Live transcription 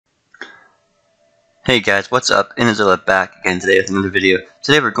Hey guys, what's up? Inazilla back again today with another video.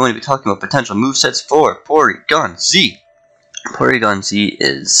 Today we're going to be talking about potential movesets for Porygon-Z. Porygon-Z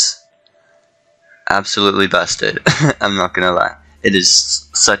is absolutely busted. I'm not gonna lie. It is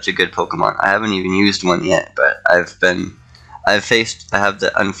such a good Pokemon. I haven't even used one yet, but I have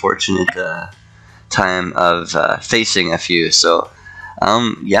the unfortunate time of facing a few. So,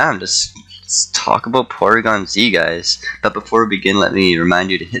 yeah, let's talk about Porygon-Z, guys. But before we begin, let me remind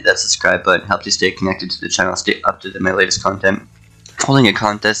you to hit that subscribe button. Helps you stay connected to the channel, stay up to date with my latest content. Holding a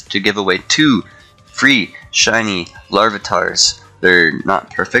contest to give away 2 free shiny Larvatars. They're not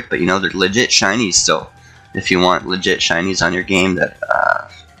perfect, but you know, they're legit shinies. So if you want legit shinies on your game that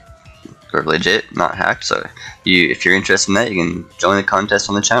are legit, not hacked, so if you're interested in that, you can join the contest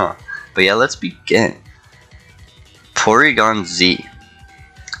on the channel. But yeah, let's begin. Porygon-Z.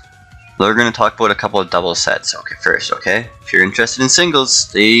 We're going to talk about a couple of double sets first, okay? If you're interested in singles,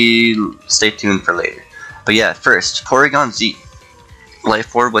 stay tuned for later. But yeah, first, Porygon-Z.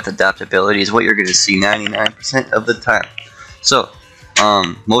 Life Orb with adaptability is what you're going to see 99% of the time. So,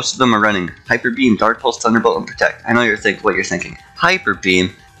 most of them are running Hyper Beam, Dark Pulse, Thunderbolt, and Protect. I know what you're thinking. Hyper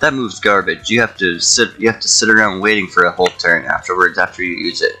Beam? That move's garbage. You have to sit around waiting for a whole turn afterwards after you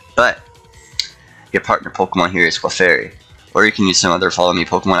use it. But your partner Pokemon here is Clefairy. Or you can use some other follow me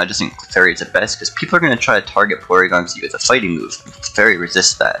Pokemon. I just think Clefairy is the best because people are going to try to target Porygon-Z with a fighting move. Clefairy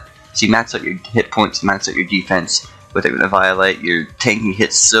resists that. So you max out your hit points, max out your defense. With a Violet, your tanking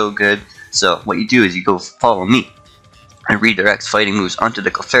hits so good. So what you do is you go follow me and redirects fighting moves onto the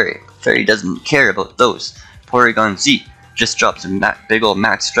Clefairy. Clefairy doesn't care about those. Porygon-Z just drops a big old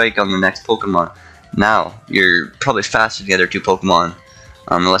max strike on the next Pokemon. Now you're probably faster than the other 2 Pokemon,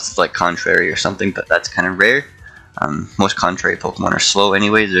 unless it's like Contrary or something, but that's kind of rare. Most Contrary Pokemon are slow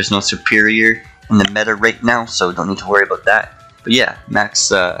anyway. There's no Superior in the meta right now, so don't need to worry about that. But yeah, max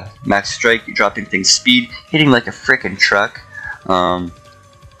strike, you're dropping things speed, hitting like a frickin' truck.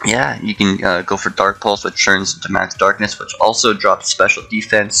 Yeah, you can go for Dark Pulse, which turns into Max Darkness, which also drops special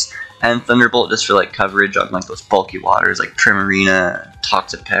defense, and Thunderbolt just for like coverage on like those bulky waters like Primarina,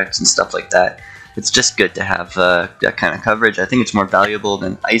 Toxapex, and stuff like that. It's just good to have that kind of coverage. I think it's more valuable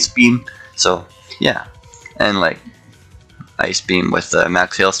than Ice Beam. So yeah, and like Ice Beam with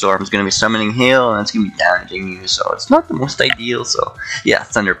Max Hailstorm is going to be summoning hail, and it's going to be damaging you, so it's not the most ideal. So yeah,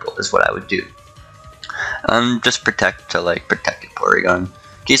 Thunderbolt is what I would do. Just protect to like protect your Porygon.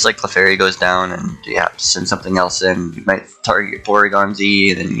 In case like Clefairy goes down and you have to send something else in, you might target your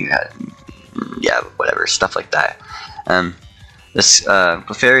Porygon-Z, and then you had, yeah, whatever, stuff like that. This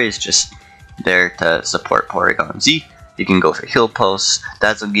Clefairy is just there to support Porygon-Z. You can go for Heal Pulse,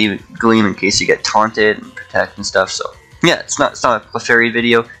 Dazzle Gleam in case you get taunted, and Protect and stuff. So yeah, it's not a Clefairy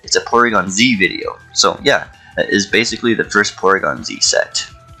video, it's a Porygon-Z video. So yeah, that is basically the first Porygon-Z set.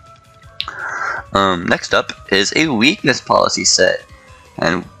 Next up is a weakness policy set.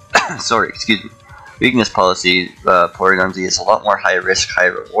 And sorry, excuse me. Weakness policy, Porygon-Z is a lot more high risk, high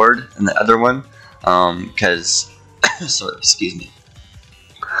reward than the other one. Because sorry, excuse me.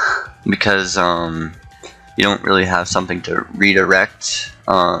 Because you don't really have something to redirect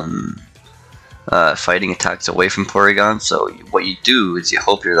fighting attacks away from Porygon. So what you do is you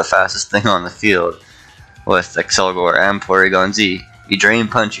hope you're the fastest thing on the field. With Excelgor and Porygon-Z, you Drain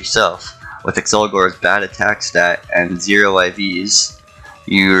Punch yourself. With Excelgor's bad attack stat and 0 IVs,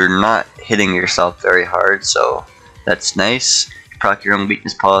 you're not hitting yourself very hard, so that's nice. You proc your own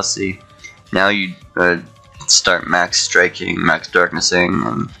weakness policy. Now you start max striking, max darknessing,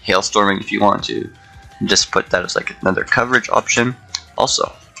 and hailstorming if you want to. And just put that as like another coverage option.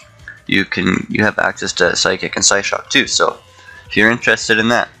 Also, you have access to Psychic and Psyshock too, so if you're interested in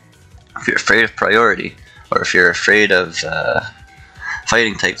that, if you're afraid of priority, or if you're afraid of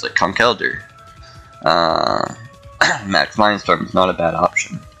fighting types like Conkeldurr, Max Mindstorm is not a bad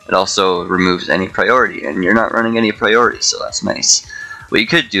option. It also removes any priority, and you're not running any priority, so that's nice. What you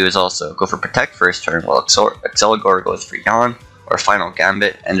could do is also go for Protect first turn, while Excelgor goes for Yawn, or Final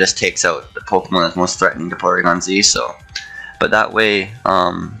Gambit, and just takes out the Pokemon that's most threatening to Porygon-Z. So, but that way,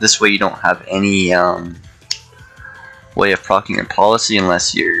 this way you don't have any way of proccing your policy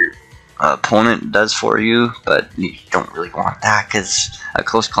unless your opponent does for you, but you don't really want that because a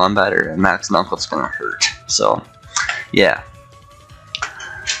close combat or a max knockout's gonna hurt. So yeah.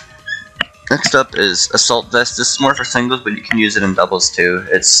 Next up is Assault Vest. This is more for singles, but you can use it in doubles too.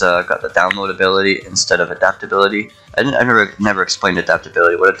 It's got the download ability instead of adaptability. I never explained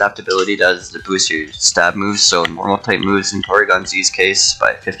adaptability. What adaptability does is it boosts your stab moves, so normal type moves in Porygon-Z's case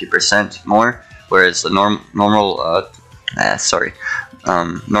by 50% more, whereas the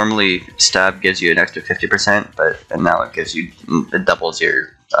Normally stab gives you an extra 50%, and now it doubles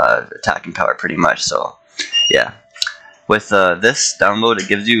your attacking power pretty much. So yeah, with this download, it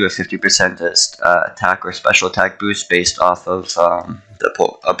gives you a 50% attack or special attack boost based off of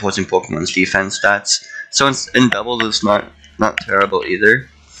the opposing Pokemon's defense stats. So in doubles, it's not terrible either.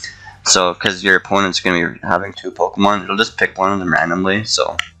 So because your opponent's going to be having 2 Pokemon, it'll just pick one of them randomly.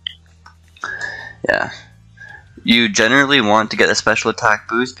 So yeah. You generally want to get a special attack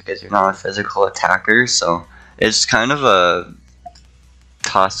boost because you're not a physical attacker, so it's kind of a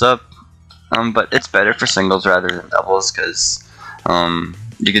toss-up, but it's better for singles rather than doubles because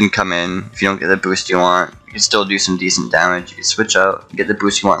you can come in, if you don't get the boost you want, you can still do some decent damage. You can switch out and get the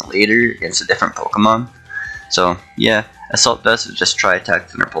boost you want later against a different Pokemon. So yeah, Assault Vest is just Tri-Attack,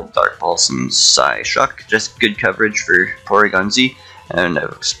 Thunderbolt, Dark Pulse, and Psyshock. Just good coverage for Porygon-Z, and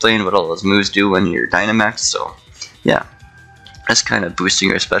I've explained what all those moves do when you're Dynamax, so yeah, that's kind of boosting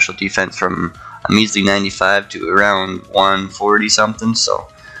your special defense from a measly 95 to around 140 something. So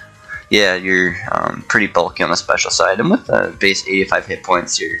yeah, you're pretty bulky on the special side, and with a base 85 hit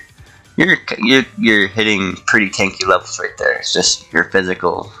points, you're hitting pretty tanky levels right there. It's just your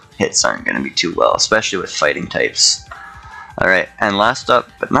physical hits aren't going to be too well, especially with fighting types. All right, and last up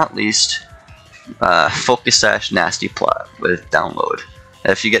but not least, Focus Sash Nasty Plot with download.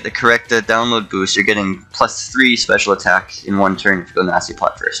 If you get the correct download boost, you're getting +3 special attack in one turn if you go Nasty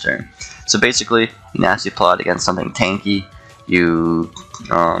Plot first turn. So basically, Nasty Plot against something tanky, you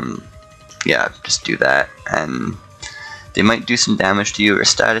yeah, just do that, and they might do some damage to you or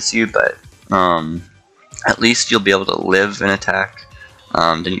status you, but at least you'll be able to live an attack.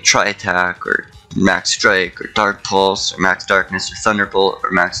 Then you Tri-Attack, or Max Strike, or Dark Pulse, or Max Darkness, or Thunderbolt,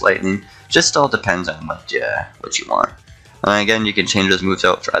 or Max Lightning. Just all depends on what you want. And again, you can change those moves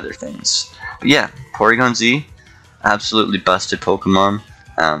out for other things. But yeah, Porygon-Z, absolutely busted Pokemon.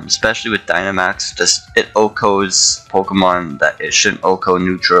 Especially with Dynamax, it OHKOs Pokemon that it shouldn't OHKO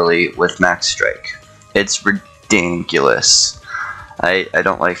neutrally with Max Strike. It's ridiculous. I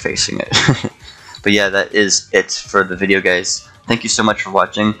don't like facing it. But yeah, that is it for the video, guys. Thank you so much for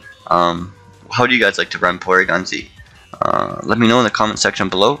watching. How do you guys like to run Porygon-Z? Let me know in the comment section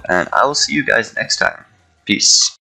below, and I will see you guys next time. Peace.